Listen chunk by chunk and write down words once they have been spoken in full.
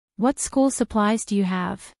What school supplies do you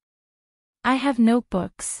have? I have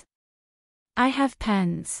notebooks. I have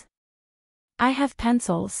pens. I have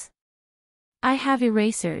pencils. I have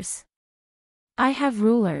erasers. I have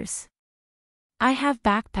rulers. I have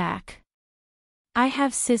backpack. I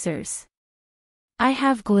have scissors. I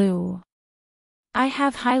have glue. I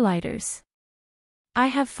have highlighters. I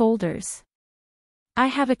have folders.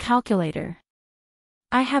 I have a calculator.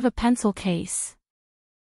 I have a pencil case.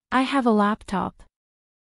 I have a laptop.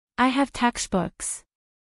 I have textbooks.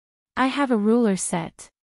 I have a ruler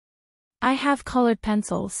set. I have colored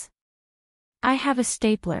pencils. I have a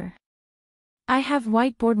stapler. I have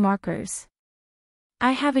whiteboard markers.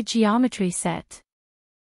 I have a geometry set.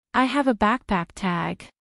 I have a backpack tag.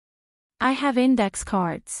 I have index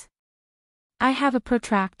cards. I have a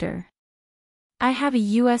protractor. I have a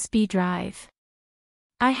USB drive.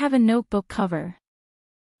 I have a notebook cover.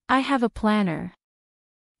 I have a planner.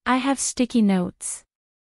 I have sticky notes.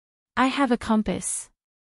 I have a compass.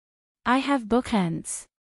 I have bookends.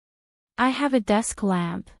 I have a desk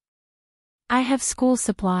lamp. I have school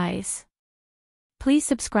supplies. Please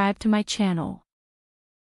subscribe to my channel.